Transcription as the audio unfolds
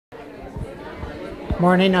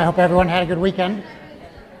Morning. I hope everyone had a good weekend.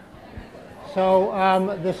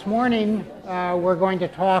 So this morning we're going to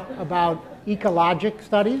talk about ecologic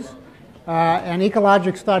studies. And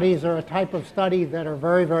ecologic studies are a type of study that are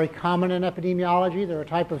very, very common in epidemiology. They're a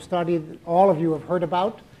type of study that all of you have heard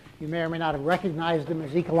about. You may or may not have recognized them as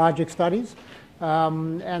ecologic studies.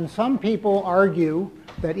 And some people argue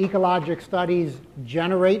that ecologic studies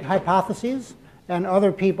generate hypotheses, and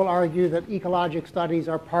other people argue that ecologic studies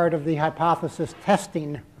are part of the hypothesis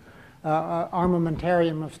testing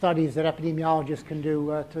armamentarium of studies that epidemiologists can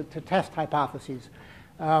do to test hypotheses.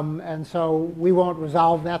 And so we won't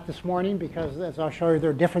resolve that this morning because, as I'll show you, there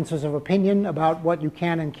are differences of opinion about what you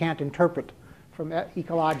can and can't interpret from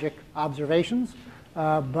ecologic observations.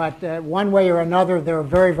 But one way or another, they're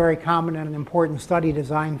very, very common and an important study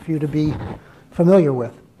design for you to be familiar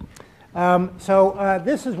with. So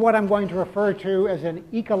this is what I'm going to refer to as an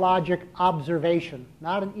ecologic observation,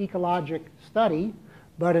 not an ecologic study,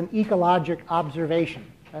 but an ecologic observation.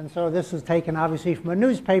 And so this is taken obviously from a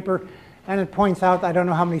newspaper, and it points out, I don't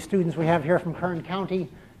know how many students we have here from Kern County,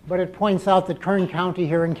 but it points out that Kern County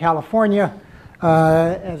here in California,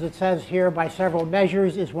 as it says here, by several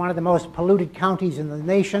measures, is one of the most polluted counties in the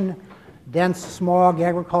nation. Dense smog,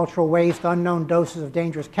 agricultural waste, unknown doses of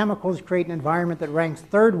dangerous chemicals create an environment that ranks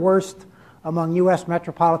third worst among U.S.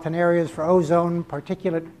 metropolitan areas for ozone,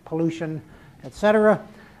 particulate pollution, etc.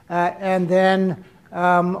 And then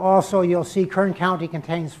also you'll see Kern County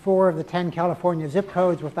contains 4 of the 10 California zip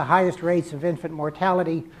codes with the highest rates of infant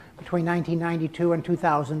mortality between 1992 and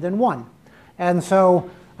 2001. And so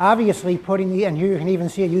obviously and here you can even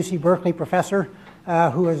see a UC Berkeley professor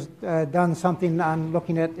who has done something on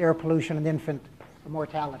looking at air pollution and infant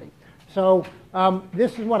mortality. So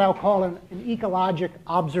this is what I'll call an ecologic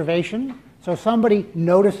observation. So somebody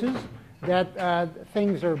notices that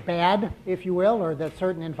things are bad, if you will, or that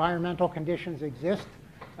certain environmental conditions exist,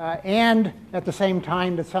 and at the same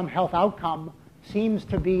time that some health outcome seems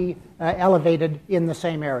to be elevated in the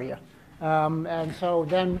same area. And so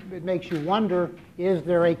then it makes you wonder, is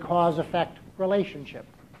there a cause-effect relationship?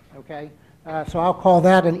 Okay? So I'll call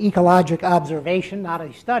that an ecologic observation, not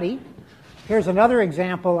a study. Here's another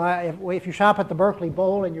example. If you shop at the Berkeley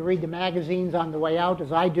Bowl and you read the magazines on the way out,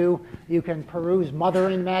 as I do, you can peruse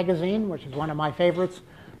Mothering magazine, which is one of my favorites.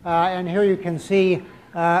 And here you can see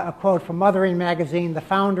a quote from Mothering magazine. The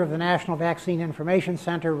founder of the National Vaccine Information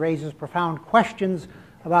Center raises profound questions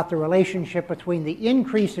about the relationship between the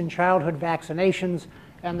increase in childhood vaccinations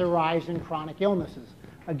and the rise in chronic illnesses.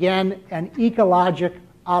 Again, an ecologic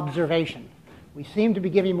observation. We seem to be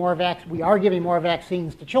giving more we are giving more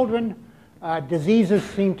vaccines to children. Diseases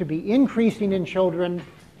seem to be increasing in children.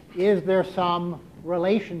 Is there some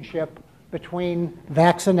relationship between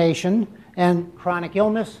vaccination and chronic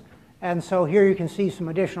illness? And so here you can see some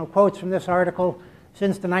additional quotes from this article.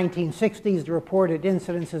 Since the 1960s, the reported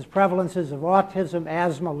incidences, prevalences of autism,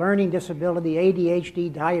 asthma, learning disability,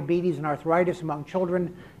 ADHD, diabetes, and arthritis among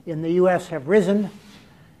children in the U.S. have risen.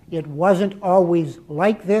 It wasn't always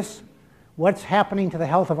like this. What's happening to the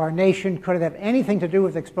health of our nation? Could it have anything to do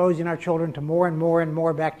with exposing our children to more and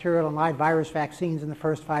more bacterial and live virus vaccines in the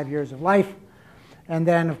first 5 years of life? And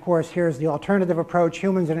then, of course, here's the alternative approach.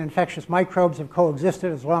 Humans and infectious microbes have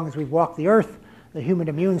coexisted as long as we've walked the earth. The human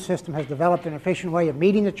immune system has developed an efficient way of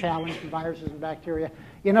meeting the challenge from viruses and bacteria.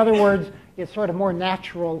 In other words, it's sort of more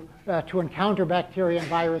natural to encounter bacteria and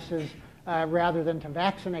viruses rather than to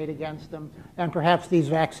vaccinate against them. And perhaps these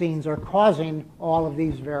vaccines are causing all of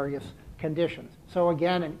these various conditions. So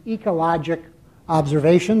again, an ecologic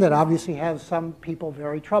observation that obviously has some people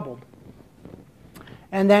very troubled.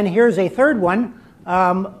 And then here's a third one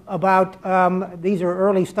about, these are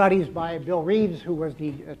early studies by Bill Reeves, who was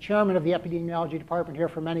the chairman of the epidemiology department here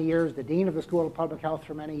for many years, the dean of the School of Public Health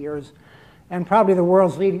for many years, and probably the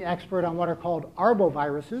world's leading expert on what are called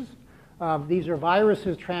arboviruses. These are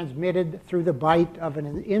viruses transmitted through the bite of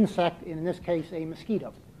an insect, in this case a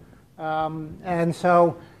mosquito. And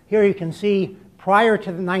so here you can see prior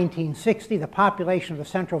to the 1960s, the population of the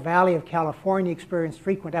Central Valley of California experienced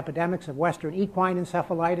frequent epidemics of Western equine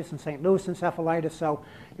encephalitis and St. Louis encephalitis. So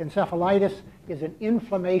encephalitis is an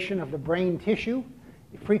inflammation of the brain tissue,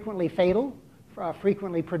 frequently fatal,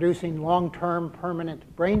 frequently producing long-term permanent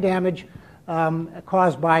brain damage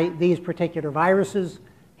caused by these particular viruses.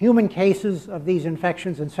 Human cases of these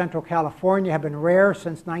infections in Central California have been rare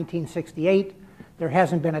since 1968. There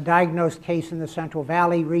hasn't been a diagnosed case in the Central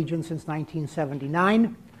Valley region since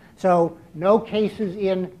 1979. So no cases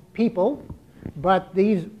in people, but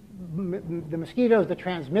the mosquitoes that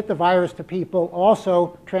transmit the virus to people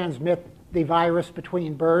also transmit the virus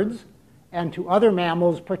between birds and to other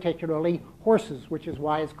mammals, particularly horses, which is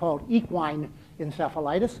why it's called equine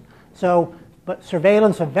encephalitis. So, but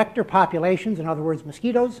surveillance of vector populations, in other words,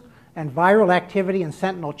 mosquitoes, and viral activity in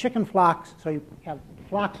sentinel chicken flocks. So you have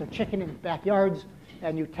flocks of chicken in backyards,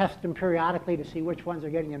 and you test them periodically to see which ones are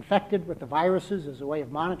getting infected with the viruses as a way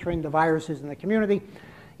of monitoring the viruses in the community.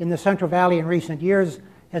 In the Central Valley in recent years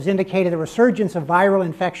has indicated a resurgence of viral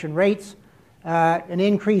infection rates, an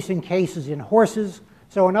increase in cases in horses.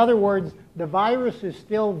 So in other words, the virus is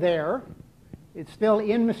still there. It's still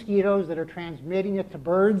in mosquitoes that are transmitting it to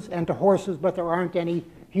birds and to horses, but there aren't any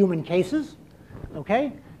human cases.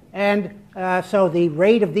 Okay? And so the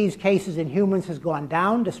rate of these cases in humans has gone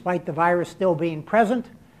down despite the virus still being present.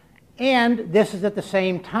 And this is at the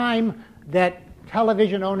same time that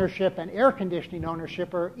television ownership and air conditioning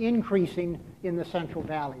ownership are increasing in the Central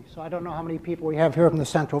Valley. So I don't know how many people we have here from the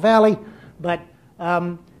Central Valley, but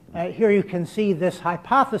here you can see this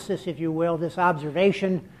hypothesis, if you will, this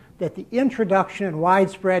observation that the introduction and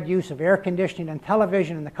widespread use of air conditioning and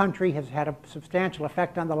television in the country has had a substantial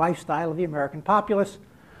effect on the lifestyle of the American populace.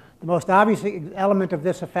 The most obvious element of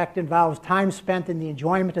this effect involves time spent in the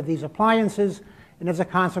enjoyment of these appliances, and as a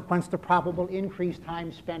consequence, the probable increased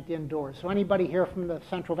time spent indoors. So anybody here from the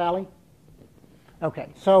Central Valley? Okay,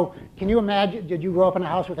 so can you imagine, did you grow up in a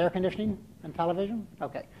house with air conditioning and television?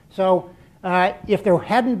 Okay, so if there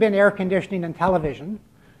hadn't been air conditioning and television,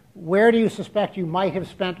 where do you suspect you might have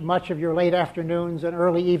spent much of your late afternoons and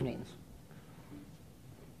early evenings?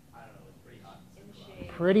 I don't know, it's pretty hot. In the shade.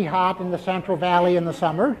 Pretty hot in the Central Valley in the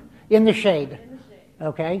summer. In the shade. In the shade.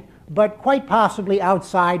 Okay, but quite possibly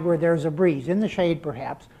outside where there's a breeze, in the shade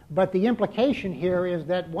perhaps. But the implication here is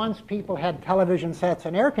that once people had television sets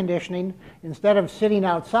and air conditioning, instead of sitting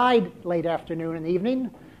outside late afternoon and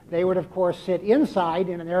evening, they would of course sit inside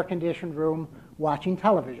in an air-conditioned room watching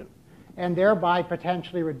television, and thereby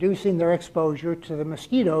potentially reducing their exposure to the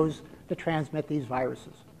mosquitoes that transmit these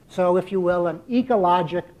viruses. So, if you will, an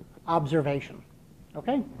ecologic observation.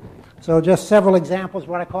 Okay? So just several examples of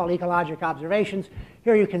what I call ecologic observations.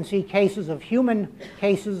 Here you can see cases of human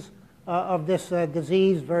cases of this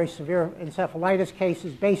disease, very severe encephalitis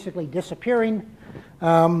cases, basically disappearing.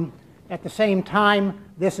 At the same time,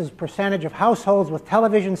 this is percentage of households with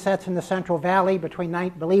television sets in the Central Valley between,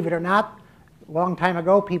 believe it or not, a long time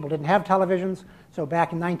ago, people didn't have televisions. So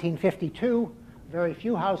back in 1952, very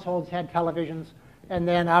few households had televisions. And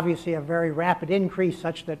then obviously a very rapid increase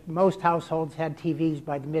such that most households had TVs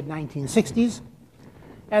by the mid-1960s.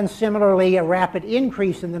 And similarly, a rapid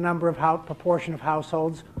increase in the number of proportion of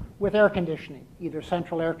households with air conditioning, either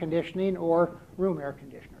central air conditioning or room air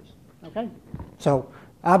conditioners. Okay? So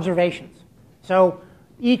observations. So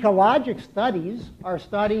ecologic studies are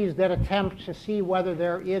studies that attempt to see whether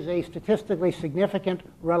there is a statistically significant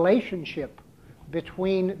relationship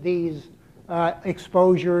between these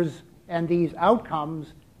exposures and these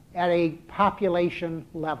outcomes at a population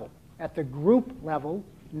level, at the group level,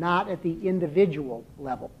 not at the individual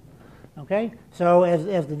level. Okay? So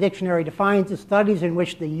as the dictionary defines it, studies in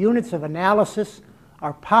which the units of analysis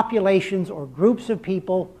are populations or groups of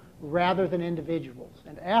people rather than individuals.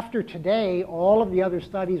 And after today, all of the other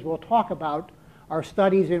studies we'll talk about are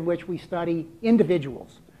studies in which we study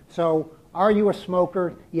individuals. So are you a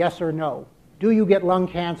smoker? Yes or no. Do you get lung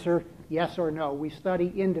cancer? Yes or no. We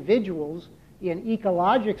study individuals. In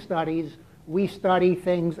ecologic studies, we study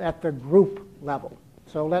things at the group level.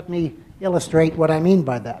 So let me illustrate what I mean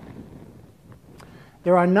by that.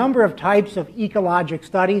 There are a number of types of ecologic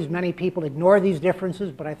studies. Many people ignore these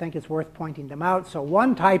differences, but I think it's worth pointing them out. So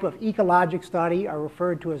one type of ecologic study are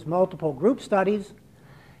referred to as multiple group studies.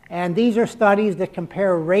 And these are studies that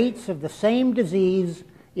compare rates of the same disease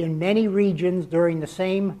in many regions during the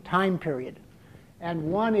same time period.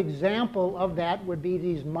 And one example of that would be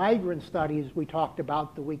these migrant studies we talked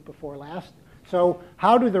about the week before last. So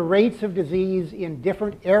how do the rates of disease in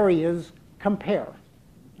different areas compare?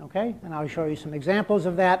 Okay, and I'll show you some examples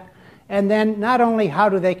of that. And then not only how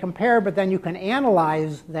do they compare, but then you can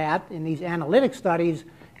analyze that in these analytic studies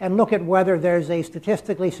and look at whether there's a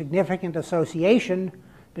statistically significant association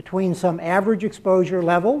between some average exposure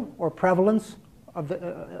level or prevalence of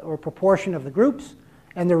the, or proportion of the groups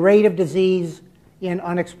and the rate of disease in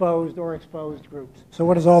unexposed or exposed groups. So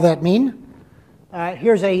what does all that mean?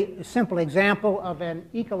 Here's a simple example of an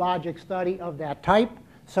ecologic study of that type.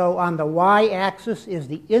 So on the y-axis is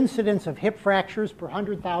the incidence of hip fractures per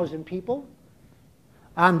 100,000 people.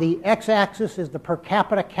 On the x-axis is the per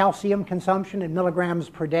capita calcium consumption in milligrams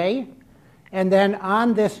per day. And then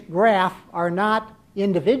on this graph are not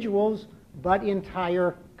individuals, but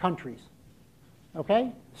entire countries.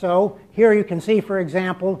 Okay? So here you can see, for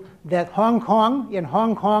example, that in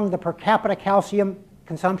Hong Kong, the per capita calcium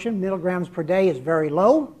consumption, milligrams per day, is very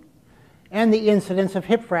low, and the incidence of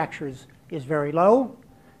hip fractures is very low.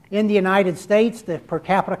 In the United States, the per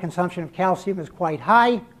capita consumption of calcium is quite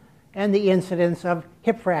high, and the incidence of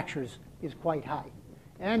hip fractures is quite high.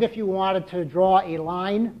 And if you wanted to draw a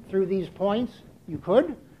line through these points, you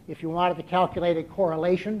could. If you wanted to calculate a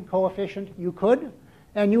correlation coefficient, you could.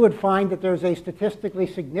 And you would find that there's a statistically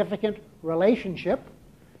significant relationship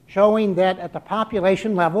showing that at the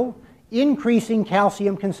population level, increasing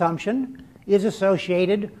calcium consumption is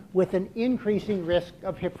associated with an increasing risk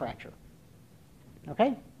of hip fracture.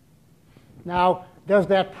 Okay? Now, does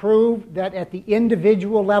that prove that at the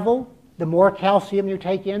individual level, the more calcium you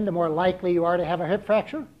take in, the more likely you are to have a hip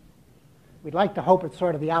fracture? We'd like to hope it's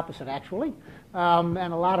sort of the opposite, actually. And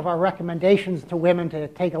a lot of our recommendations to women to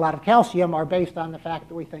take a lot of calcium are based on the fact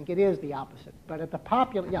that we think it is the opposite. But at the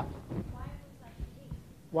yeah.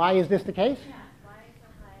 Why is this the case? Yeah, why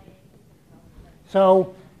is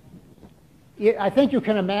So I think you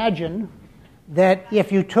can imagine that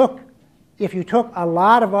if you took a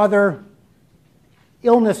lot of other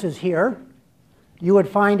illnesses here, you would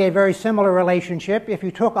find a very similar relationship. If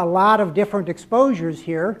you took a lot of different exposures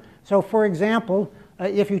here, so for example,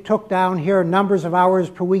 if you took down here numbers of hours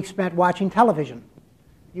per week spent watching television,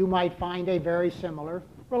 you might find a very similar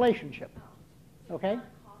relationship. Okay?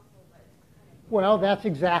 Well, that's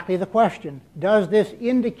exactly the question. Does this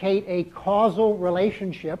indicate a causal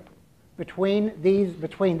relationship between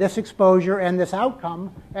this exposure and this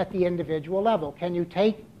outcome at the individual level? Can you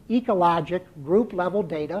take ecologic group level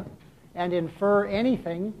data and infer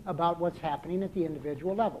anything about what's happening at the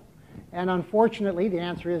individual level? And unfortunately, the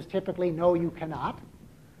answer is typically no, you cannot.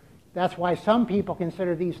 That's why some people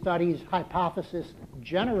consider these studies hypothesis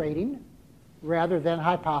generating rather than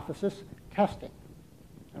hypothesis testing.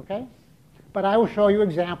 Okay? But I will show you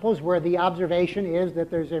examples where the observation is that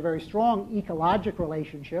there's a very strong ecologic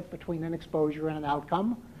relationship between an exposure and an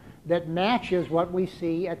outcome that matches what we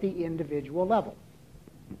see at the individual level.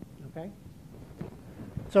 Okay?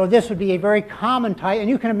 So this would be a very common type, and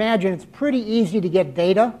you can imagine it's pretty easy to get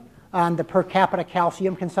data on the per capita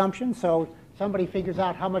calcium consumption. So somebody figures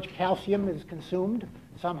out how much calcium is consumed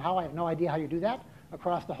somehow, I have no idea how you do that,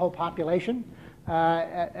 across the whole population.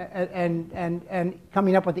 And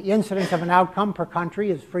coming up with the incidence of an outcome per country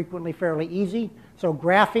is frequently fairly easy. So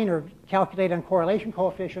graphing or calculating a correlation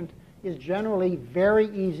coefficient is generally very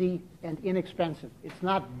easy and inexpensive. It's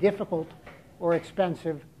not difficult or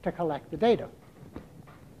expensive to collect the data.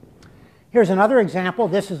 Here's another example.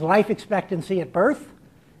 This is life expectancy at birth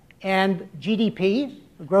and GDP,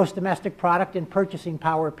 gross domestic product and purchasing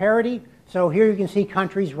power parity. So here you can see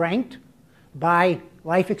countries ranked by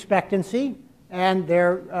life expectancy and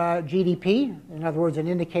their GDP, in other words, an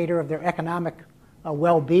indicator of their economic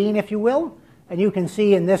well-being, if you will. And you can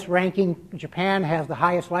see in this ranking, Japan has the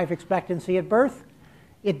highest life expectancy at birth.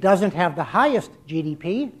 It doesn't have the highest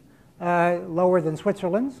GDP, lower than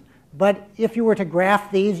Switzerland's. But if you were to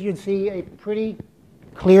graph these, you'd see a pretty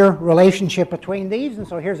clear relationship between these. And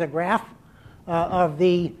so here's a graph of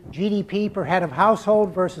the GDP per head of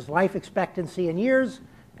household versus life expectancy in years.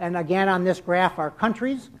 And again, on this graph are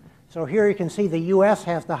countries. So here you can see the US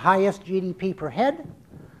has the highest GDP per head.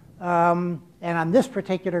 And on this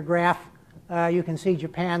particular graph, you can see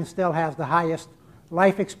Japan still has the highest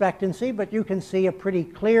life expectancy, but you can see a pretty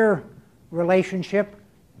clear relationship,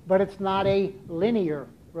 but it's not a linear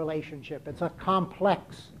relationship. It's a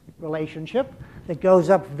complex relationship that goes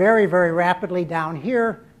up very, very rapidly down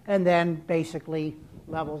here and then basically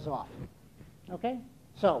levels off. Okay?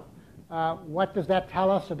 So what does that tell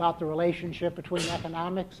us about the relationship between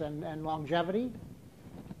economics and longevity?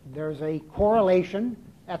 There's a correlation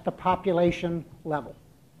at the population level.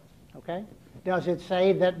 Okay? Does it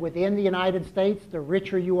say that within the United States, the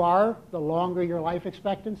richer you are, the longer your life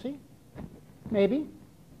expectancy? Maybe.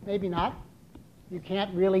 Maybe not. You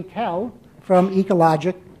can't really tell from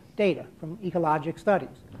ecologic data, from ecologic studies.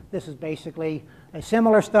 This is basically a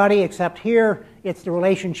similar study, except here it's the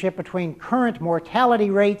relationship between current mortality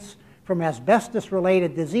rates from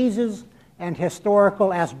asbestos-related diseases and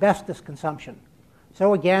historical asbestos consumption.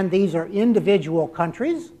 So again, these are individual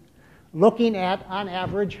countries looking at, on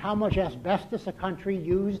average, how much asbestos a country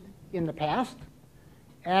used in the past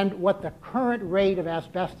and what the current rate of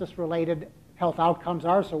asbestos-related health outcomes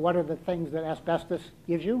are. So what are the things that asbestos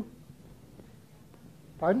gives you?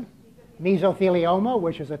 Pardon? Mesothelioma,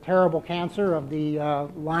 which is a terrible cancer of the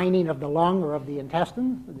lining of the lung or of the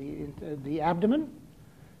intestine, the abdomen,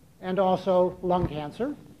 and also lung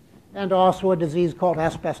cancer, and also a disease called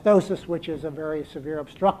asbestosis, which is a very severe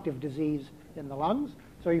obstructive disease in the lungs.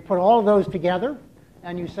 So you put all of those together,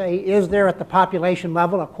 and you say, is there at the population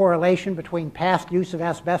level a correlation between past use of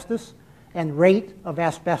asbestos and rate of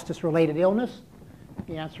asbestos-related illness?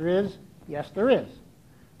 The answer is, yes, there is.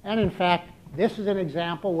 And in fact, this is an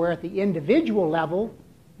example where at the individual level,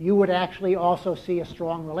 you would actually also see a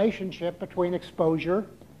strong relationship between exposure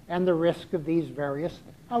and the risk of these various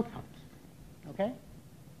outcomes. Okay?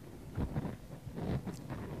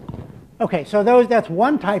 Okay, so that's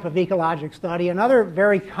one type of ecologic study. Another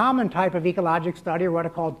very common type of ecologic study are what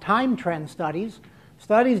are called time trend studies,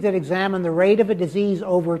 studies that examine the rate of a disease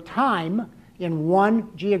over time in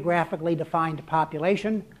one geographically defined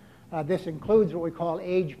population. This includes what we call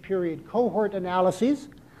age period cohort analyses.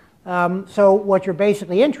 So what you're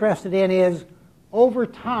basically interested in is, over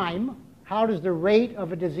time, how does the rate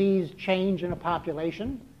of a disease change in a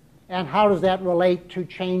population, and how does that relate to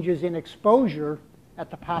changes in exposure at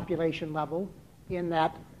the population level in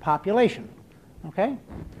that population? Okay?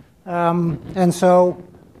 And so,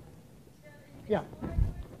 yeah.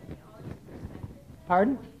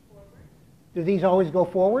 Pardon? Do these always go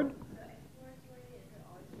forward?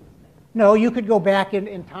 No, you could go back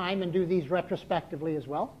in time and do these retrospectively as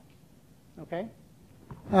well. Okay?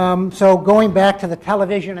 So going back to the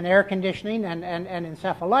television and air conditioning and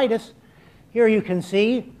encephalitis, here you can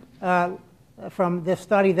see from this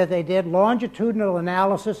study that they did, longitudinal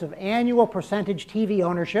analysis of annual percentage TV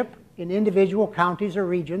ownership in individual counties or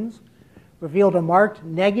regions revealed a marked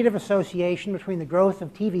negative association between the growth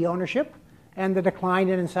of TV ownership and the decline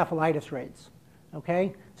in encephalitis rates.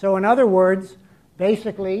 Okay? So in other words,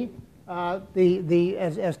 basically,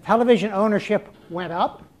 as television ownership went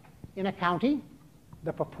up in a county,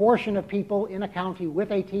 the proportion of people in a county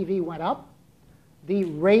with a TV went up, the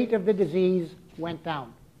rate of the disease went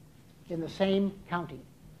down in the same county,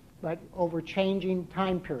 but over changing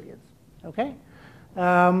time periods. Okay?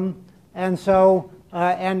 And so,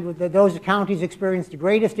 those counties experienced the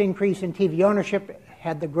greatest increase in TV ownership,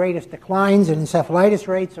 had the greatest declines in encephalitis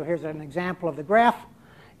rates. So here's an example of the graph.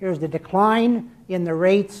 Here's the decline in the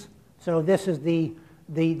rates. So this is the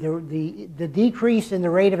decrease in the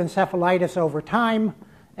rate of encephalitis over time,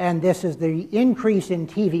 and this is the increase in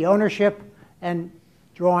TV ownership, and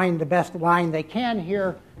drawing the best line they can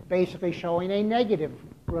here, basically showing a negative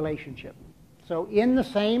relationship. So in the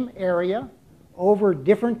same area, over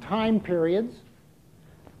different time periods,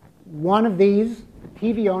 one of these,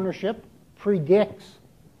 TV ownership, predicts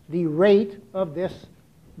the rate of this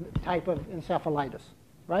type of encephalitis,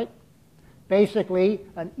 right? Basically,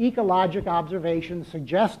 an ecologic observation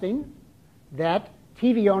suggesting that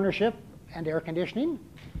TV ownership and air conditioning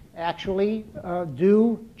actually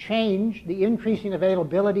do change the increasing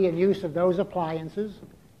availability and use of those appliances,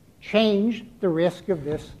 change the risk of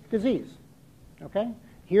this disease. Okay?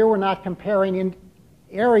 Here we're not comparing in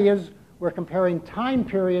areas, we're comparing time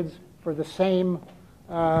periods for the same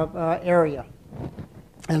area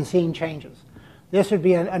and seeing changes. This would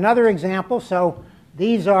be another example. So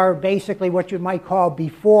these are basically what you might call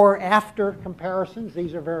before-after comparisons.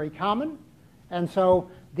 These are very common. And so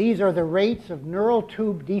these are the rates of neural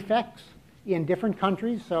tube defects in different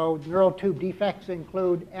countries. So neural tube defects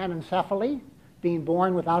include anencephaly, being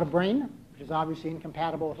born without a brain, which is obviously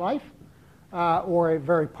incompatible with life, or a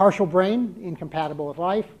very partial brain, incompatible with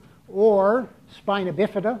life, or spina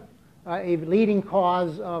bifida, a leading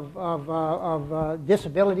cause of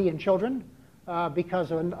disability in children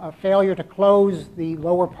because of a failure to close the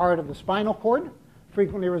lower part of the spinal cord,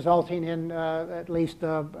 frequently resulting in at least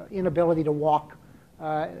inability to walk,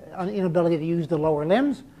 inability to use the lower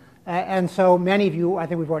limbs. And so many of you, I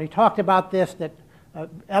think we've already talked about this, that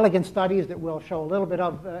elegant studies that we'll show a little bit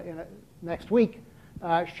of next week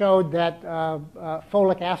showed that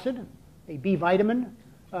folic acid, a B vitamin,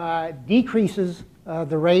 decreases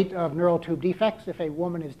the rate of neural tube defects if a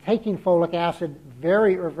woman is taking folic acid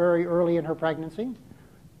very early in her pregnancy,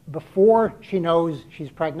 before she knows she's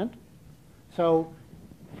pregnant. So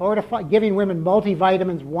giving women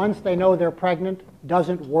multivitamins once they know they're pregnant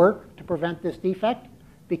doesn't work to prevent this defect,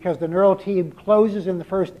 because the neural tube closes in the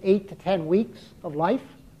first 8 to 10 weeks of life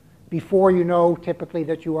before you know typically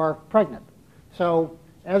that you are pregnant. So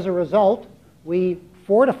as a result, we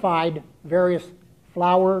fortified various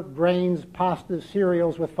flour, grains, pastas,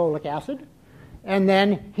 cereals with folic acid. And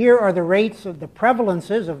then here are the rates of the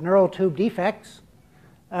prevalences of neural tube defects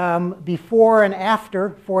before and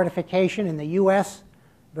after fortification in the US,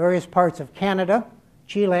 various parts of Canada,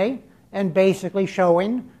 Chile, and basically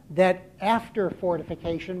showing that after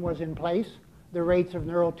fortification was in place, the rates of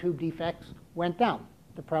neural tube defects went down.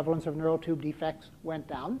 The prevalence of neural tube defects went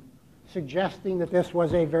down, suggesting that this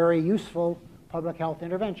was a very useful public health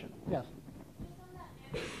intervention. Yes? Just on that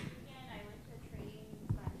next weekend, I went to a training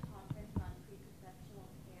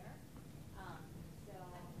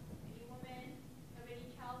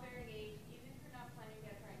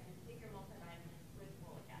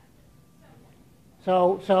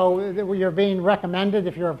So you're being recommended,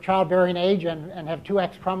 if you're of childbearing age and have two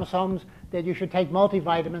X chromosomes, that you should take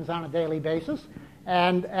multivitamins on a daily basis,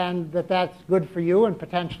 and that's good for you and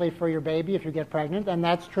potentially for your baby if you get pregnant, and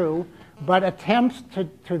that's true. But attempts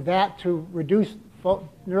to reduce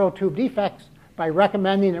neural tube defects by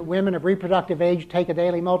recommending that women of reproductive age take a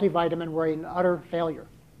daily multivitamin were an utter failure.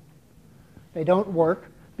 They don't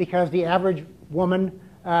work because the average woman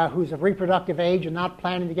who's of reproductive age and not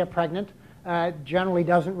planning to get pregnant generally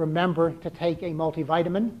doesn't remember to take a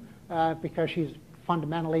multivitamin because she's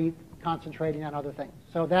fundamentally concentrating on other things.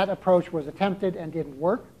 So that approach was attempted and didn't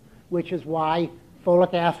work, which is why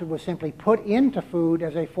folic acid was simply put into food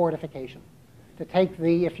as a fortification, to take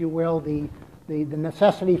the, if you will, the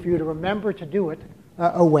necessity for you to remember to do it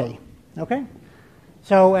away. Okay?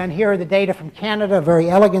 So, and here are the data from Canada, a very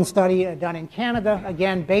elegant study done in Canada,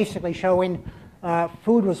 again, basically showing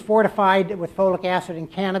food was fortified with folic acid in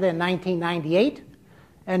Canada in 1998.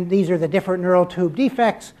 And these are the different neural tube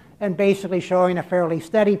defects, and basically showing a fairly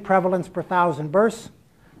steady prevalence per 1,000 births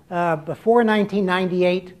before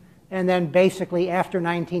 1998, and then basically after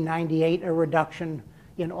 1998, a reduction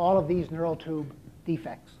in all of these neural tube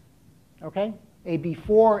defects. Okay? A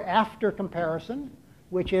before-after comparison,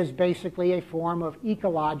 which is basically a form of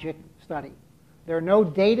ecologic study. There are no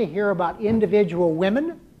data here about individual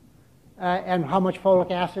women and how much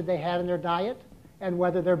folic acid they had in their diet and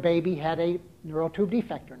whether their baby had a neural tube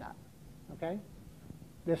defect or not. Okay?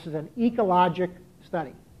 This is an ecologic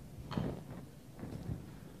study.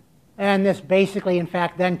 And this basically, in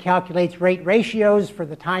fact, then calculates rate ratios for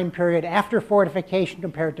the time period after fortification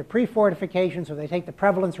compared to pre-fortification. So they take the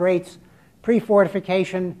prevalence rates,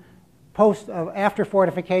 pre-fortification, after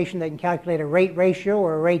fortification, they can calculate a rate ratio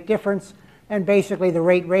or a rate difference. And basically, the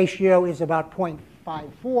rate ratio is about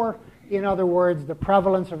 0.54. In other words, the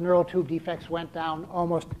prevalence of neural tube defects went down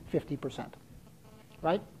almost 50%.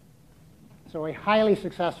 Right? So a highly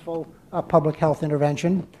successful public health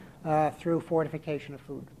intervention through fortification of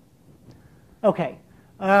food. Okay.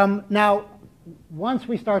 Now, once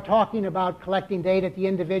we start talking about collecting data at the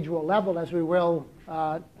individual level, as we will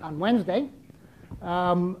on Wednesday,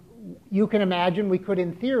 you can imagine we could,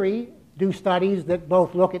 in theory, do studies that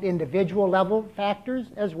both look at individual level factors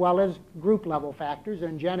as well as group level factors.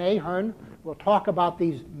 And Jen Ahern will talk about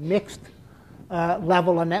these mixed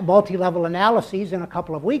multi-level analyses in a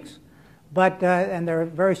couple of weeks. But, and there are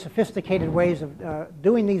very sophisticated ways of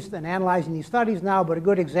doing these and analyzing these studies now, but a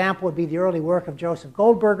good example would be the early work of Joseph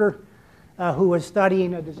Goldberger, who was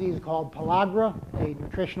studying a disease called pellagra, a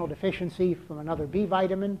nutritional deficiency from another B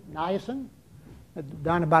vitamin, niacin,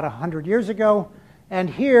 done about 100 years ago. And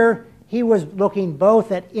here he was looking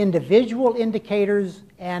both at individual indicators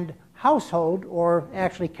and household, or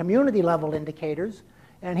actually community level indicators.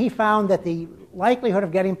 And he found that the likelihood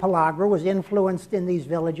of getting pellagra was influenced in these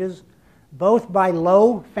villages both by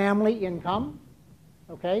low family income,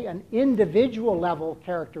 okay, an individual level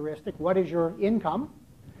characteristic, what is your income,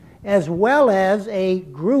 as well as a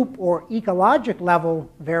group or ecologic level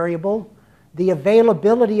variable, the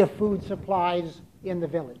availability of food supplies in the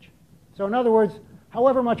village. So in other words,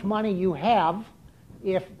 however much money you have,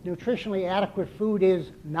 if nutritionally adequate food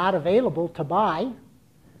is not available to buy,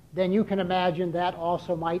 then you can imagine that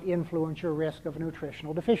also might influence your risk of a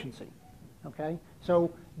nutritional deficiency. Okay?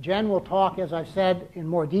 So Jen will talk, as I've said, in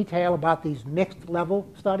more detail about these mixed level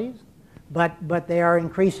studies, but they are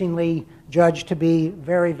increasingly judged to be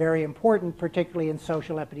very, very important, particularly in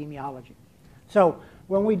social epidemiology. So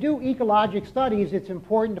when we do ecologic studies, it's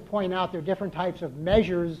important to point out there are different types of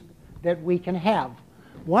measures that we can have.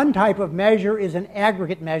 One type of measure is an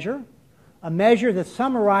aggregate measure, a measure that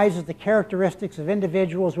summarizes the characteristics of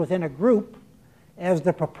individuals within a group as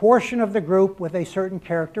the proportion of the group with a certain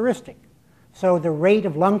characteristic. So the rate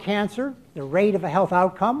of lung cancer, the rate of a health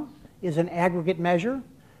outcome, is an aggregate measure,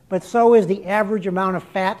 but so is the average amount of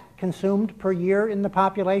fat consumed per year in the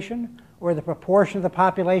population, or the proportion of the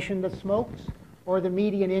population that smokes, or the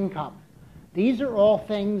median income. These are all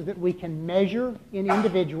things that we can measure in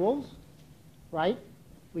individuals, right?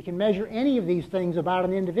 We can measure any of these things about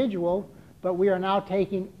an individual, but we are now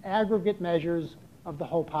taking aggregate measures of the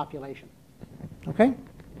whole population. Okay?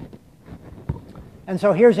 And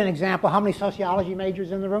so here's an example. How many sociology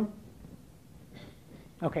majors in the room?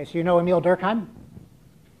 Okay, so you know Emile Durkheim?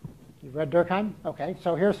 You've read Durkheim? Okay,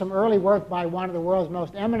 so here's some early work by one of the world's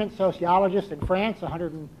most eminent sociologists in France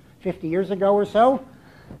 150 years ago or so.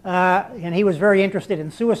 And he was very interested in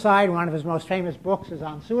suicide. One of his most famous books is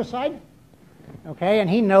on suicide. Okay, and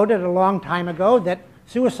he noted a long time ago that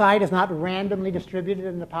suicide is not randomly distributed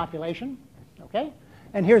in the population. Okay,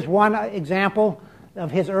 and here's one example.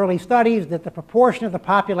 of his early studies that the proportion of the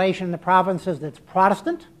population in the provinces that's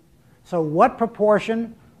Protestant, so what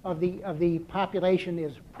proportion of the population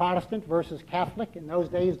is Protestant versus Catholic? In those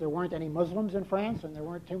days, there weren't any Muslims in France, and there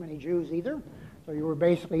weren't too many Jews either. So you were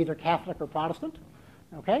basically either Catholic or Protestant.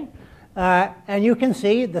 Okay? And you can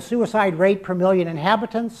see the suicide rate per million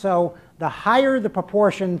inhabitants. So the higher the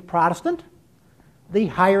proportion Protestant, the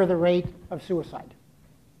higher the rate of suicide.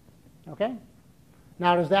 Okay?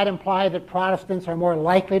 Now, does that imply that Protestants are more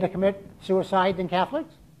likely to commit suicide than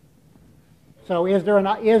Catholics? So is there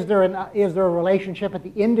a relationship at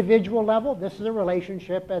the individual level? This is a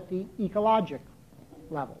relationship at the ecologic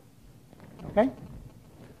level. Okay?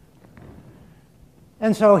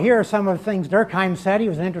 And so here are some of the things Durkheim said. He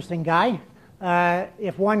was an interesting guy.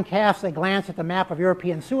 If one casts a glance at the map of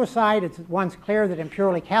European suicide, it's at once clear that in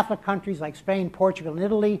purely Catholic countries like Spain, Portugal, and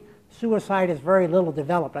Italy, suicide is very little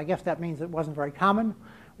developed. I guess that means it wasn't very common,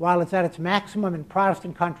 while it's at its maximum in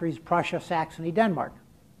Protestant countries, Prussia, Saxony, Denmark.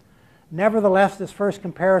 Nevertheless, this first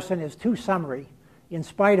comparison is too summary. In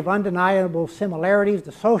spite of undeniable similarities,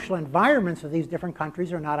 the social environments of these different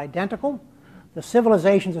countries are not identical. The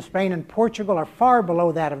civilizations of Spain and Portugal are far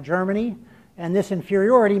below that of Germany, and this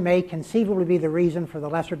inferiority may conceivably be the reason for the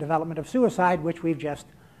lesser development of suicide, which we've just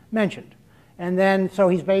mentioned. And then, so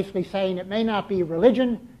he's basically saying it may not be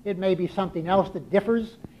religion, it may be something else that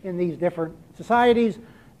differs in these different societies.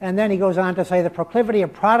 And then he goes on to say the proclivity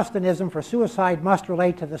of Protestantism for suicide must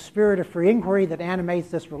relate to the spirit of free inquiry that animates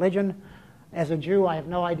this religion. As a Jew, I have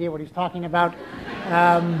no idea what he's talking about.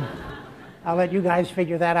 I'll let you guys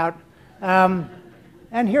figure that out.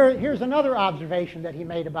 And here's another observation that he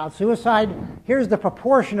made about suicide. Here's the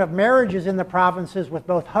proportion of marriages in the provinces with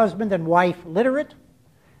both husband and wife literate,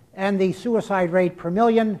 and the suicide rate per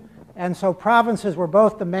million. And so provinces where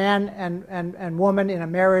both the man and woman in a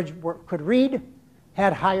marriage could read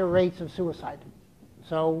had higher rates of suicide.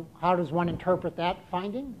 So how does one interpret that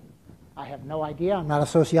finding? I have no idea. I'm not a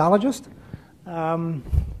sociologist.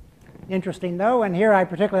 Interesting, though. And here I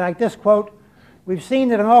particularly like this quote. We've seen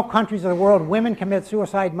that in all countries of the world, women commit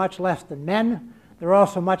suicide much less than men. They're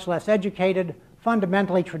also much less educated.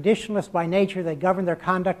 Fundamentally traditionalist by nature, they govern their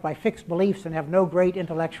conduct by fixed beliefs and have no great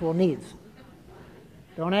intellectual needs.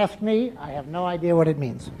 Don't ask me. I have no idea what it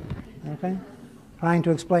means. Okay? Trying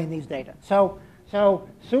to explain these data. So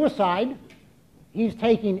suicide, he's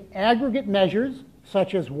taking aggregate measures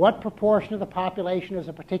such as what proportion of the population is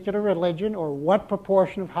a particular religion or what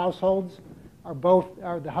proportion of households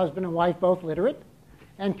are the husband and wife both literate,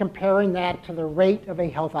 and comparing that to the rate of a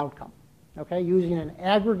health outcome, okay, using an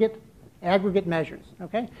aggregate measures.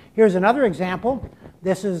 Okay? Here's another example.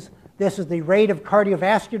 This is the rate of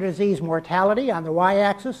cardiovascular disease mortality on the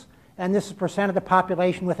y-axis, and this is percent of the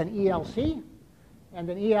population with an ELC. And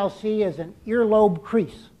an ELC is an earlobe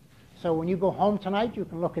crease. So when you go home tonight, you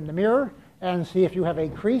can look in the mirror and see if you have a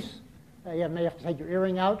crease. You may have to take your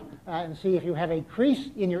earring out and see if you have a crease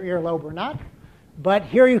in your earlobe or not. But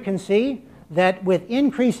here you can see that with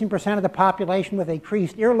increasing percent of the population with a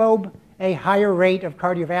creased earlobe, a higher rate of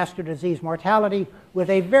cardiovascular disease mortality with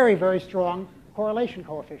a very, very strong correlation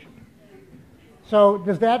coefficient. So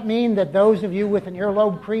does that mean that those of you with an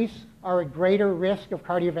earlobe crease are at greater risk of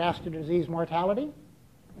cardiovascular disease mortality?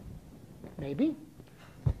 Maybe,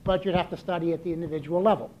 but you'd have to study at the individual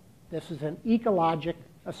level. This is an ecologic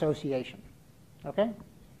association. Okay?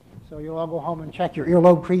 So you'll all go home and check your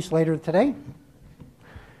earlobe crease later today.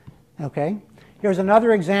 Okay. Here's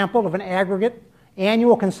another example of an aggregate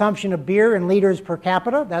annual consumption of beer in liters per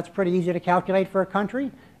capita. That's pretty easy to calculate for a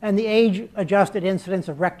country. And the age-adjusted incidence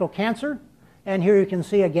of rectal cancer. And here you can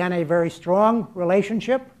see, again, a very strong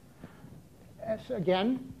relationship.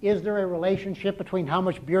 Again, is there a relationship between how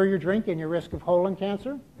much beer you drink and your risk of colon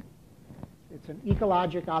cancer? It's an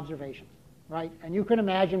ecologic observation, right? And you can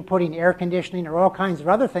imagine putting air conditioning or all kinds of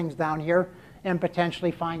other things down here and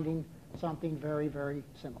potentially finding something very, very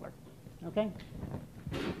similar. Okay?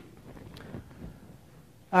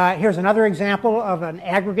 Here's another example of an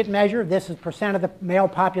aggregate measure. This is percent of the male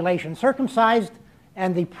population circumcised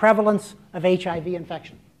and the prevalence of HIV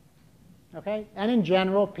infection. Okay? And in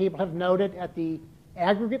general, people have noted at the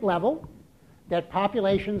aggregate level that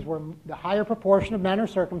populations where the higher proportion of men are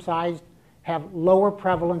circumcised have lower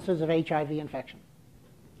prevalences of HIV infection.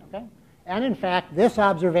 Okay? And in fact, this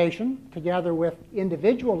observation, together with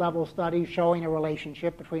individual level studies showing a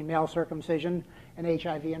relationship between male circumcision and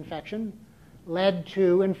HIV infection, led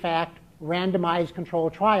to, in fact, randomized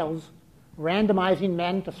controlled trials, randomizing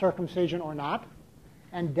men to circumcision or not,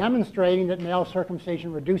 and demonstrating that male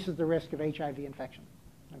circumcision reduces the risk of HIV infection.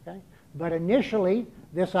 Okay? But initially,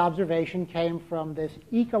 this observation came from this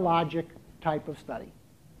ecologic type of study.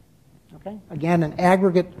 Okay? Again, an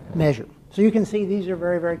aggregate measure. So you can see these are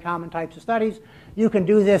very, very common types of studies. You can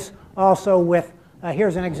do this also with,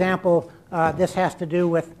 here's an example. This has to do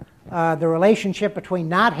with the relationship between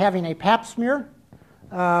not having a pap smear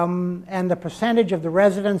and the percentage of the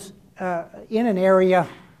residents in an area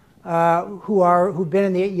who've been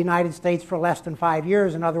in the United States for less than 5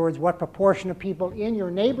 years. In other words, what proportion of people in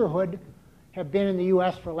your neighborhood have been in the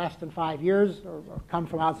U.S. for less than 5 years or come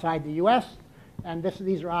from outside the U.S. And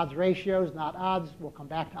these are odds ratios, not odds. We'll come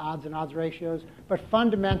back to odds and odds ratios. But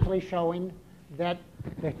fundamentally showing that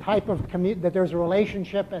the type of that there's a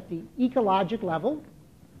relationship at the ecologic level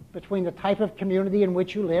between the type of community in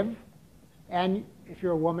which you live and, if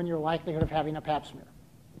you're a woman, your likelihood of having a pap smear.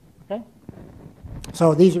 Okay?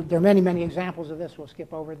 So there are many, many examples of this. We'll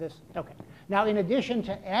skip over this. Okay. Now, in addition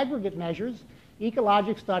to aggregate measures,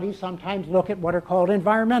 ecologic studies sometimes look at what are called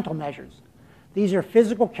environmental measures. These are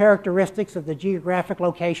physical characteristics of the geographic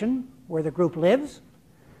location where the group lives.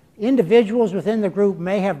 Individuals within the group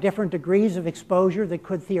may have different degrees of exposure that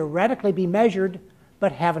could theoretically be measured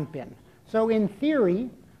but haven't been. So in theory,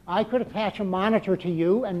 I could attach a monitor to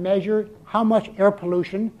you and measure how much air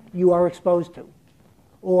pollution you are exposed to,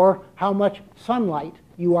 or how much sunlight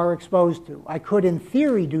you are exposed to. I could, in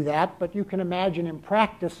theory, do that, but you can imagine in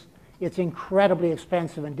practice it's incredibly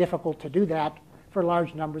expensive and difficult to do that for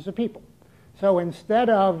large numbers of people. So instead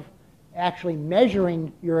of actually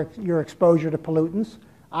measuring your exposure to pollutants,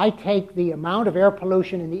 I take the amount of air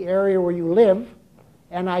pollution in the area where you live,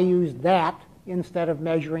 and I use that instead of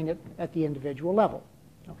measuring it at the individual level.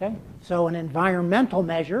 Okay? So an environmental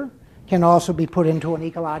measure can also be put into an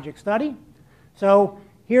ecologic study. So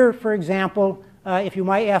here, for example, if you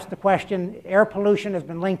might ask the question, air pollution has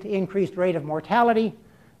been linked to increased rate of mortality.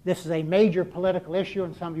 This is a major political issue,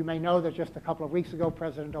 and some of you may know that just a couple of weeks ago,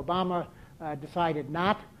 President Obama decided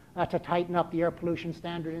not to tighten up the air pollution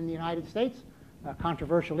standard in the United States. A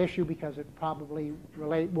controversial issue because it probably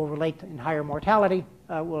will relate in higher mortality,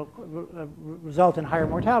 will result in higher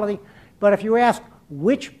mortality. But if you ask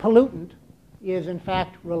which pollutant is in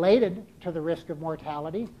fact related to the risk of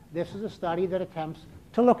mortality, this is a study that attempts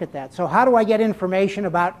to look at that. So how do I get information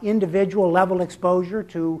about individual level exposure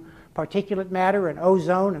to particulate matter and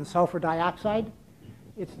ozone and sulfur dioxide?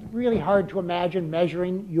 It's really hard to imagine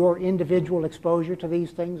measuring your individual exposure to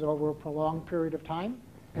these things over a prolonged period of time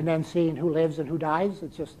and then seeing who lives and who dies.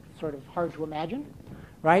 It's just sort of hard to imagine,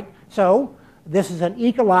 right? So this is an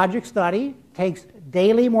ecologic study, takes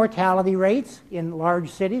daily mortality rates in large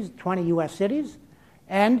cities, 20 U.S. cities,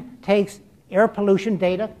 and takes air pollution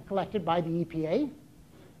data collected by the EPA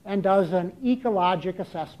and does an ecologic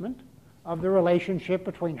assessment of the relationship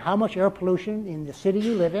between how much air pollution in the city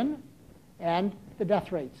you live in and the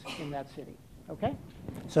death rates in that city. Okay?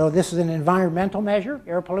 So this is an environmental measure,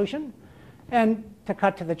 air pollution. And to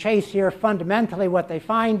cut to the chase here, fundamentally what they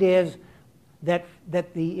find is that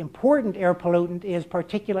the important air pollutant is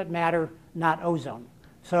particulate matter, not ozone.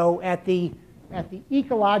 So at the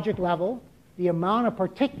ecologic level, the amount of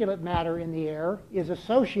particulate matter in the air is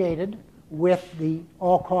associated with the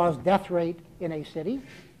all-cause death rate in a city,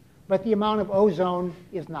 but the amount of ozone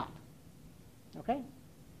is not. Okay?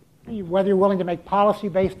 Whether you're willing to make policy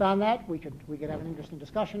based on that, we could have an interesting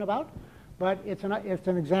discussion about. But it's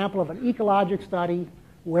an example of an ecologic study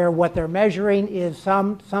where what they're measuring is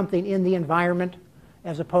something in the environment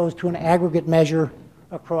as opposed to an aggregate measure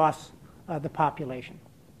across the population.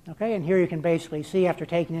 Okay, and here you can basically see, after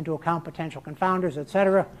taking into account potential confounders, et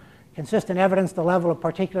cetera, consistent evidence the level of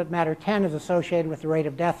particulate matter 10 is associated with the rate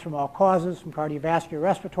of death from all causes, from cardiovascular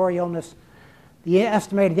respiratory illness. The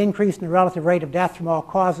estimated increase in the relative rate of death from all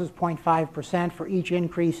causes, 0.5% for each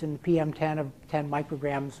increase in PM10 of 10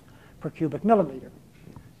 micrograms per cubic millimeter.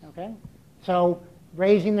 Okay? So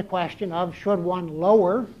raising the question of should one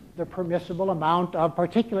lower the permissible amount of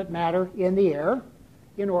particulate matter in the air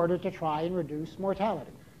in order to try and reduce mortality.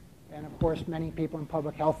 And of course, many people in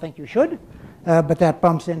public health think you should, but that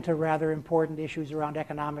bumps into rather important issues around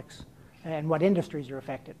economics and what industries are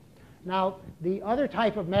affected. Now, the other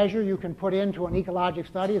type of measure you can put into an ecologic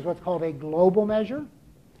study is what's called a global measure.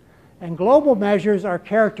 And global measures are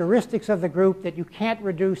characteristics of the group that you can't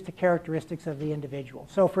reduce to characteristics of the individual.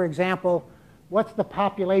 So for example, what's the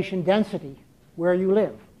population density where you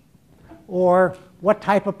live? Or what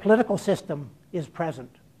type of political system is present?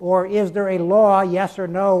 Or is there a law, yes or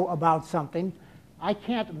no, about something? I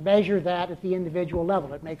can't measure that at the individual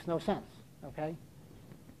level. It makes no sense, okay?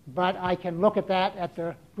 But I can look at that at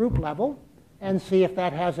the group level and see if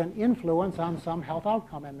that has an influence on some health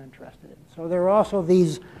outcome I'm interested in. So there are also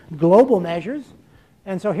these global measures.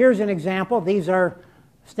 And so here's an example. These are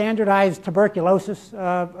standardized tuberculosis.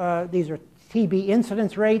 These are TB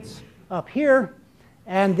incidence rates up here,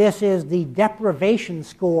 and this is the deprivation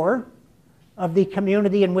score of the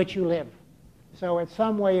community in which you live. So it's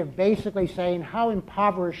some way of basically saying how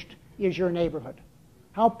impoverished is your neighborhood.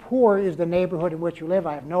 How poor is the neighborhood in which you live?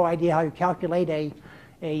 I have no idea how you calculate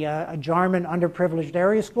a Jarman underprivileged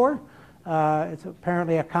area score. It's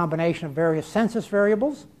apparently a combination of various census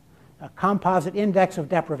variables, a composite index of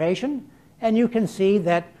deprivation, and you can see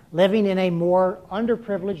that living in a more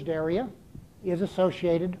underprivileged area is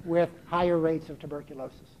associated with higher rates of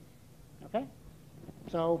tuberculosis. Okay?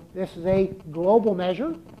 So this is a global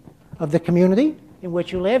measure of the community in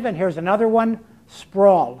which you live, and here's another one,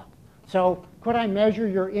 sprawl. So could I measure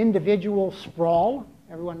your individual sprawl?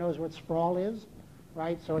 Everyone knows what sprawl is,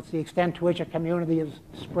 right? So it's the extent to which a community is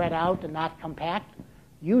spread out and not compact.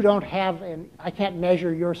 You don't have, I can't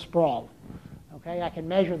measure your sprawl, okay? I can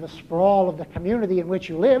measure the sprawl of the community in which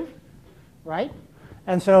you live, right?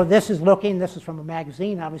 And so this is from a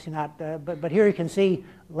magazine, obviously not, but here you can see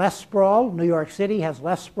less sprawl. New York City has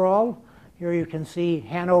less sprawl. Here you can see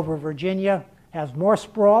Hanover, Virginia has more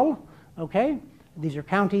sprawl, okay? These are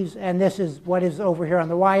counties, and this is what is over here on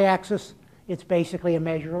the y-axis. It's basically a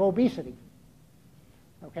measure of obesity,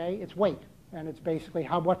 okay? It's weight, and it's basically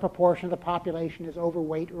what proportion of the population is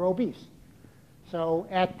overweight or obese. So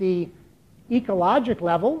at the ecologic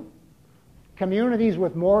level, communities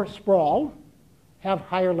with more sprawl have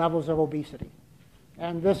higher levels of obesity.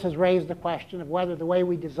 And this has raised the question of whether the way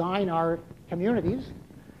we design our communities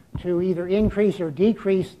to either increase or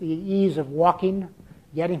decrease the ease of walking,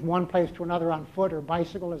 getting from one place to another on foot or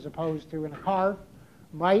bicycle as opposed to in a car,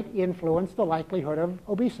 might influence the likelihood of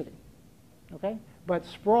obesity. Okay? But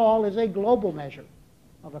sprawl is a global measure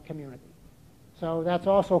of a community. So that's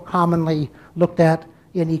also commonly looked at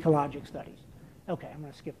in ecologic studies. Okay, I'm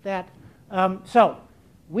going to skip that.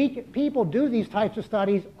 People do these types of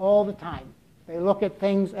studies all the time. They look at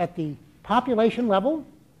things at the population level,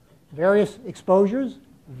 various exposures,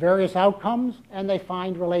 various outcomes, and they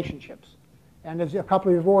find relationships. And as a couple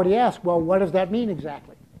of you have already asked, well, what does that mean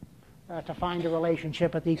exactly to find a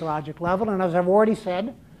relationship at the ecologic level? And as I've already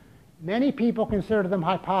said, many people consider them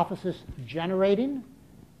hypothesis generating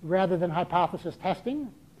rather than hypothesis testing.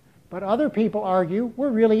 But other people argue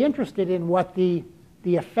we're really interested in what the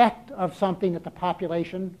effect of something at the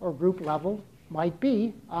population or group level might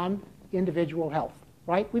be on individual health,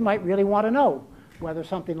 right? We might really want to know whether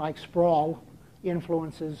something like sprawl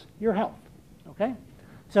influences your health, okay?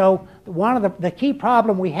 So one of the key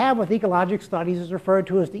problem we have with ecologic studies is referred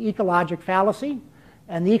to as the ecologic fallacy.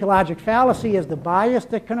 And the ecologic fallacy is the bias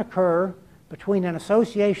that can occur between an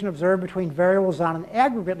association observed between variables on an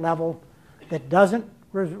aggregate level that doesn't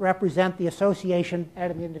represent the association at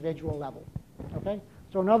an individual level, okay?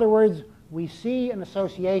 So in other words, we see an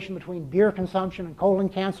association between beer consumption and colon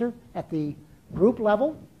cancer at the group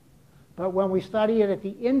level, but when we study it at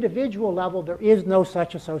the individual level, there is no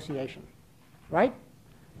such association, right?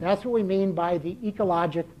 That's what we mean by the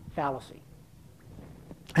ecologic fallacy.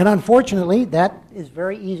 And unfortunately, that is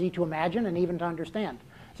very easy to imagine and even to understand.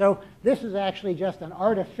 So this is actually just an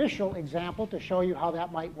artificial example to show you how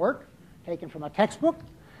that might work, taken from a textbook.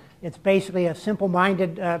 It's basically a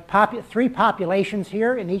simple-minded three populations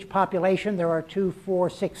here. In each population, there are 2, 4,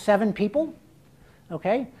 6, 7 people.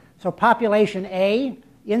 Okay? So population A,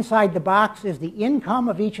 inside the box is the income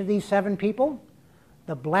of each of these 7 people.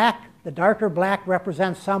 The darker black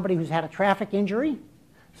represents somebody who's had a traffic injury.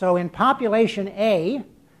 So in population A,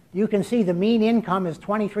 you can see the mean income is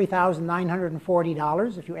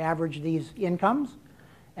 $23,940 if you average these incomes.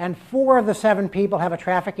 And 4 of the 7 people have a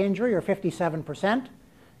traffic injury, or 57%.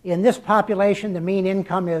 In this population, the mean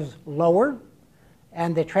income is lower,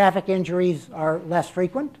 and the traffic injuries are less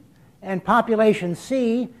frequent. And population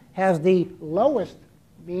C has the lowest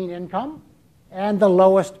mean income and the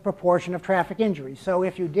lowest proportion of traffic injuries. So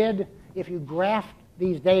if you graphed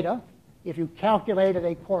these data, if you calculated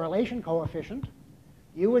a correlation coefficient,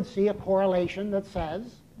 you would see a correlation that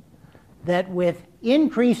says that with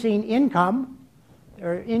increasing income,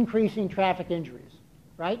 or increasing traffic injuries,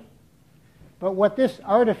 right? But what this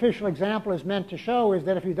artificial example is meant to show is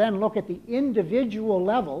that if you then look at the individual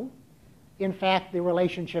level, in fact, the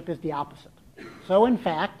relationship is the opposite. So in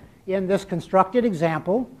fact, in this constructed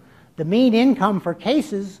example, the mean income for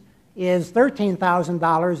cases is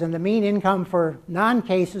 $13,000, and the mean income for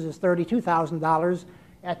non-cases is $32,000.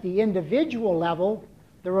 At the individual level,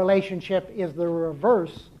 the relationship is the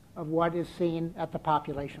reverse of what is seen at the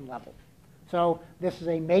population level. So this is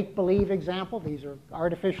a make-believe example. These are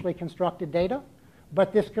artificially constructed data.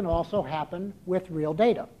 But this can also happen with real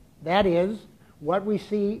data. That is, what we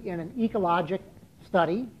see in an ecologic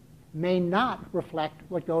study may not reflect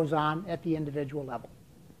what goes on at the individual level.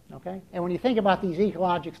 Okay? And when you think about these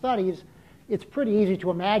ecologic studies, it's pretty easy to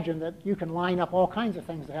imagine that you can line up all kinds of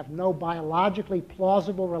things that have no biologically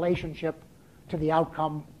plausible relationship to the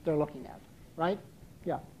outcome they're looking at, right?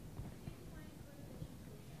 Yeah.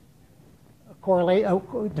 Correlate,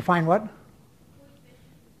 define what?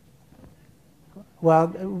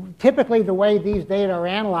 Well, typically the way these data are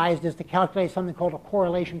analyzed is to calculate something called a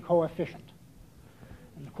correlation coefficient.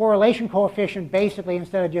 And the correlation coefficient basically,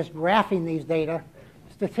 instead of just graphing these data,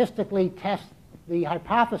 statistically tests the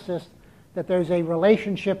hypothesis that there's a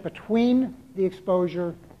relationship between the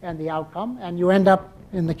exposure and the outcome. And you end up,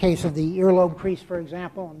 in the case of the earlobe crease, for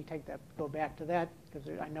example, let me take that, go back to that, because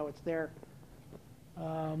I know it's there.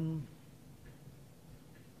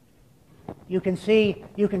 You can see,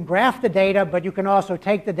 you can graph the data, but you can also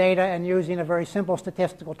take the data and using a very simple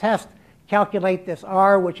statistical test, calculate this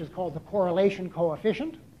R, which is called the correlation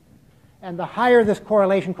coefficient. And the higher this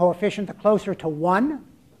correlation coefficient, the closer to 1,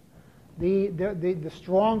 the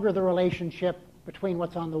stronger the relationship between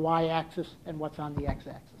what's on the y-axis and what's on the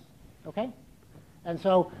x-axis. Okay? And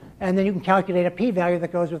so, and then you can calculate a p-value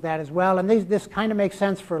that goes with that as well. And this kind of makes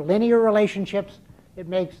sense for linear relationships.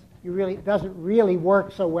 It doesn't really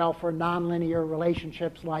work so well for nonlinear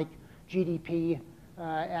relationships like GDP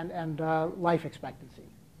and life expectancy,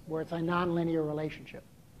 where it's a nonlinear relationship.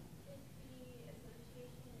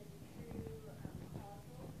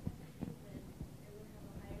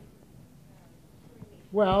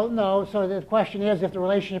 Well, no. So the question is, if the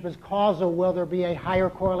relationship is causal, will there be a higher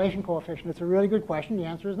correlation coefficient? It's a really good question. The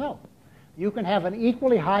answer is no. You can have an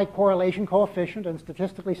equally high correlation coefficient and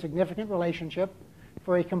statistically significant relationship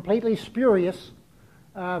for a completely spurious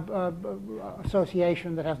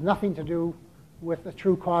association that has nothing to do with the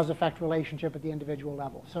true cause-effect relationship at the individual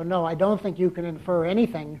level. So no, I don't think you can infer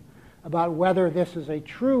anything about whether this is a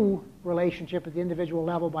true relationship at the individual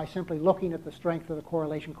level by simply looking at the strength of the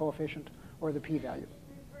correlation coefficient or the p-value.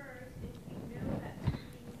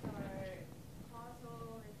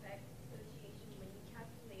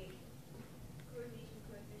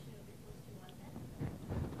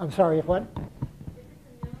 I'm sorry, if what? If it's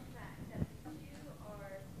a known fact that the two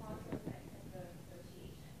are causal effects of the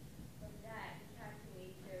association, from that you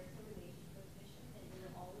calculate their correlation coefficient and it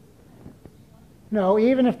will always depend on which one? No,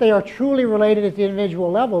 even if they are truly related at the individual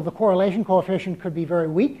level, the correlation coefficient could be very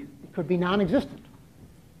weak, it could be non-existent,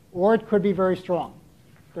 or it could be very strong.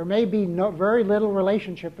 There may be very little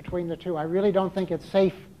relationship between the two. I really don't think it's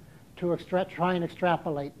safe to try and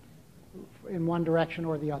extrapolate in one direction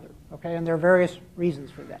or the other. Okay, and there are various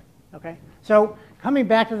reasons for that. Okay, so coming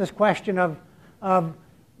back to this question of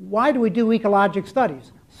why do we do ecologic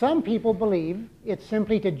studies? Some people believe it's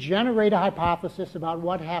simply to generate a hypothesis about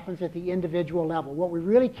what happens at the individual level. What we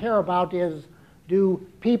really care about is, do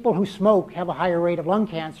people who smoke have a higher rate of lung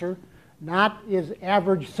cancer? Not is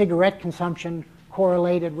average cigarette consumption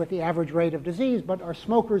correlated with the average rate of disease, but are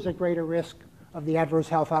smokers at greater risk of the adverse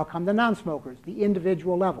health outcome than non-smokers, the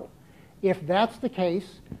individual level. If that's the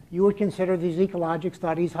case, you would consider these ecologic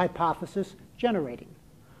studies hypothesis generating.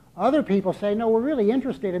 Other people say, no, we're really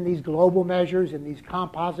interested in these global measures and these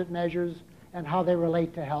composite measures and how they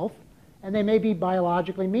relate to health, and they may be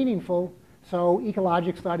biologically meaningful, so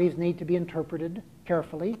ecologic studies need to be interpreted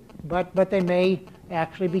carefully, but they may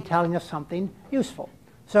actually be telling us something useful.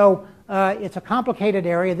 So it's a complicated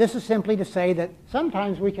area. This is simply to say that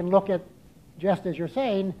sometimes we can look at, just as you're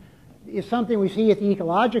saying, is something we see at the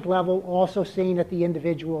ecologic level also seen at the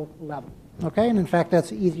individual level. Okay, and in fact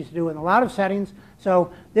that's easy to do in a lot of settings.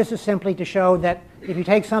 So this is simply to show that if you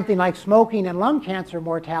take something like smoking and lung cancer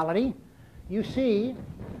mortality, you see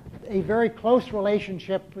a very close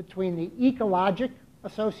relationship between the ecologic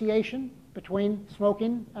association between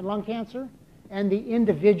smoking and lung cancer and the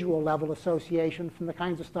individual level association from the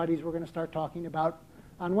kinds of studies we're going to start talking about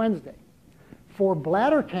on Wednesday. For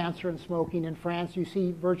bladder cancer and smoking in France, you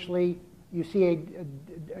see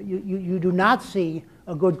you do not see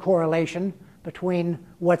a good correlation between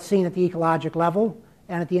what's seen at the ecologic level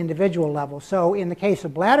and at the individual level. So in the case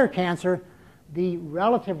of bladder cancer, the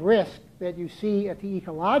relative risk that you see at the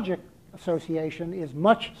ecologic association is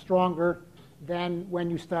much stronger than when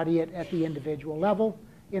you study it at the individual level.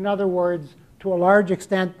 In other words, to a large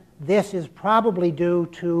extent, this is probably due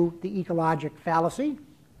to the ecologic fallacy.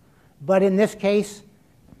 But in this case,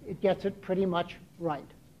 it gets it pretty much right.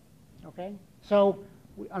 Okay? So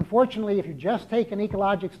unfortunately, if you just take an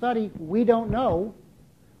ecologic study, we don't know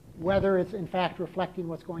whether it's in fact reflecting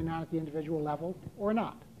what's going on at the individual level or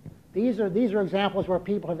not. These are examples where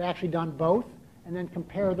people have actually done both and then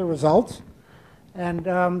compare the results. And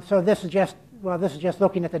so this is just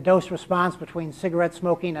looking at the dose response between cigarette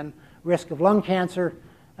smoking and risk of lung cancer.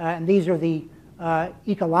 And these are the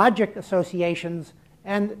ecologic associations.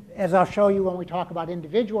 And as I'll show you when we talk about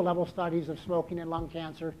individual level studies of smoking and lung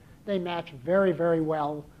cancer, they match very, very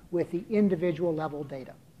well with the individual level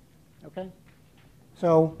data. Okay?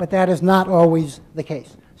 So, but that is not always the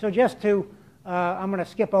case. So just to, I'm going to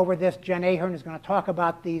skip over this. Jen Ahern is going to talk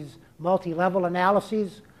about these multi-level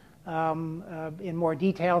analyses in more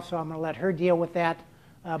detail, so I'm going to let her deal with that.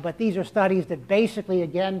 But these are studies that basically,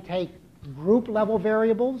 again, take group level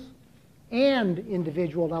variables and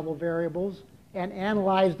individual level variables and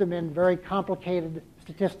analyze them in very complicated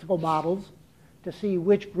statistical models to see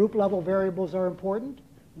which group level variables are important,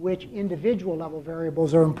 which individual level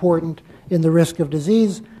variables are important in the risk of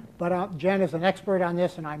disease. But Jen is an expert on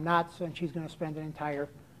this, and I'm not, and she's going to spend an entire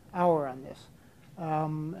hour on this.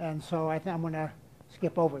 And so I think I'm going to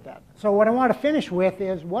skip over that. So what I want to finish with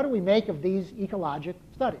is, what do we make of these ecologic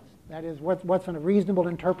studies? That is, what's a reasonable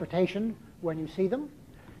interpretation when you see them?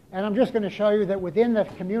 And I'm just going to show you that within the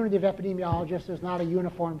community of epidemiologists, there's not a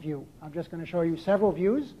uniform view. I'm just going to show you several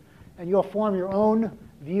views, and you'll form your own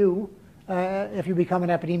view if you become an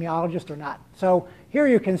epidemiologist or not. So here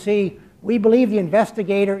you can see we believe the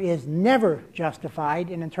investigator is never justified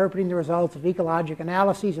in interpreting the results of ecologic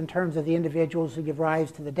analyses in terms of the individuals who give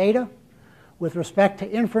rise to the data. With respect to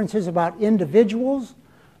inferences about individuals,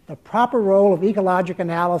 the proper role of ecologic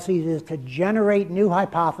analyses is to generate new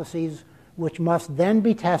hypotheses which must then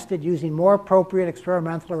be tested using more appropriate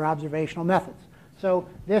experimental or observational methods. So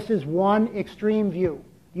this is one extreme view.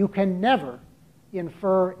 You can never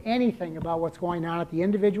infer anything about what's going on at the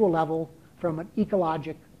individual level from an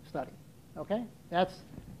ecologic study. Okay? That's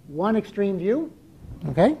one extreme view.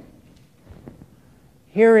 Okay?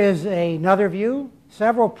 Here is another view.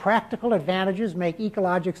 Several practical advantages make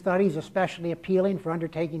ecologic studies especially appealing for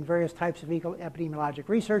undertaking various types of epidemiologic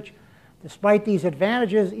research. Despite these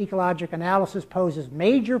advantages, ecologic analysis poses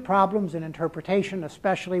major problems in interpretation,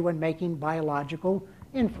 especially when making biological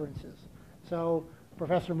inferences. So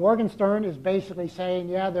Professor Morgenstern is basically saying,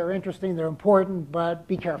 yeah, they're interesting, they're important, but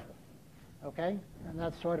be careful. Okay? And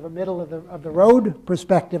that's sort of a middle of the road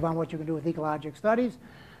perspective on what you can do with ecologic studies.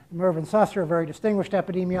 Mervyn Susser, a very distinguished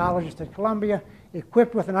epidemiologist at Columbia,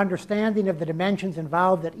 equipped with an understanding of the dimensions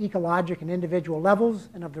involved at ecologic and individual levels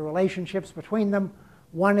and of the relationships between them,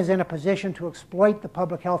 one is in a position to exploit the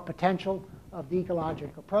public health potential of the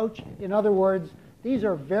ecologic approach. In other words, these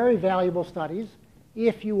are very valuable studies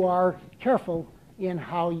if you are careful in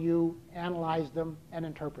how you analyze them and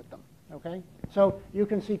interpret them. Okay? So you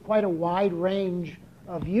can see quite a wide range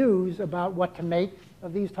of views about what to make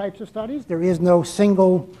of these types of studies. There is no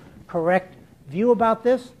single correct view about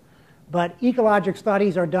this, but ecologic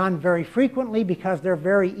studies are done very frequently because they're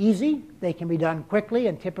very easy. They can be done quickly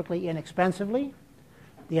and typically inexpensively.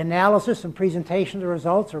 The analysis and presentation of the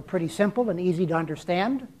results are pretty simple and easy to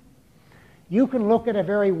understand. You can look at a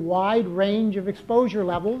very wide range of exposure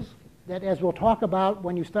levels that, as we'll talk about,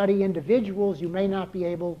 when you study individuals, you may not be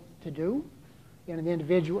able to do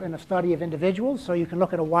in a study of individuals. So you can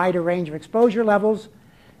look at a wider range of exposure levels,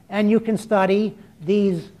 and you can study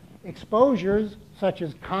these exposures, such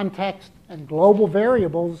as context and global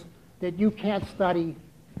variables, that you can't study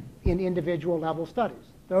in individual level studies.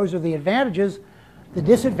 Those are the advantages. The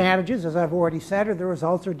disadvantages, as I've already said, are the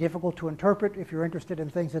results are difficult to interpret if you're interested in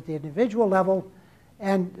things at the individual level.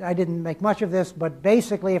 And I didn't make much of this, but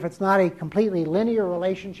basically, if it's not a completely linear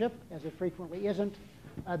relationship, as it frequently isn't,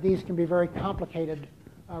 these can be very complicated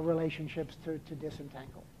relationships to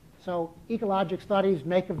disentangle. So ecologic studies,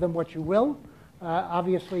 make of them what you will.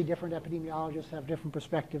 Obviously, different epidemiologists have different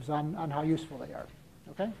perspectives on how useful they are.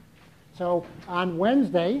 Okay? So on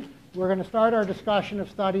Wednesday, we're going to start our discussion of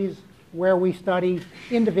studies where we study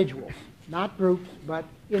individuals, not groups, but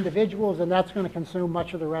individuals, and that's going to consume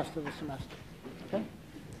much of the rest of the semester.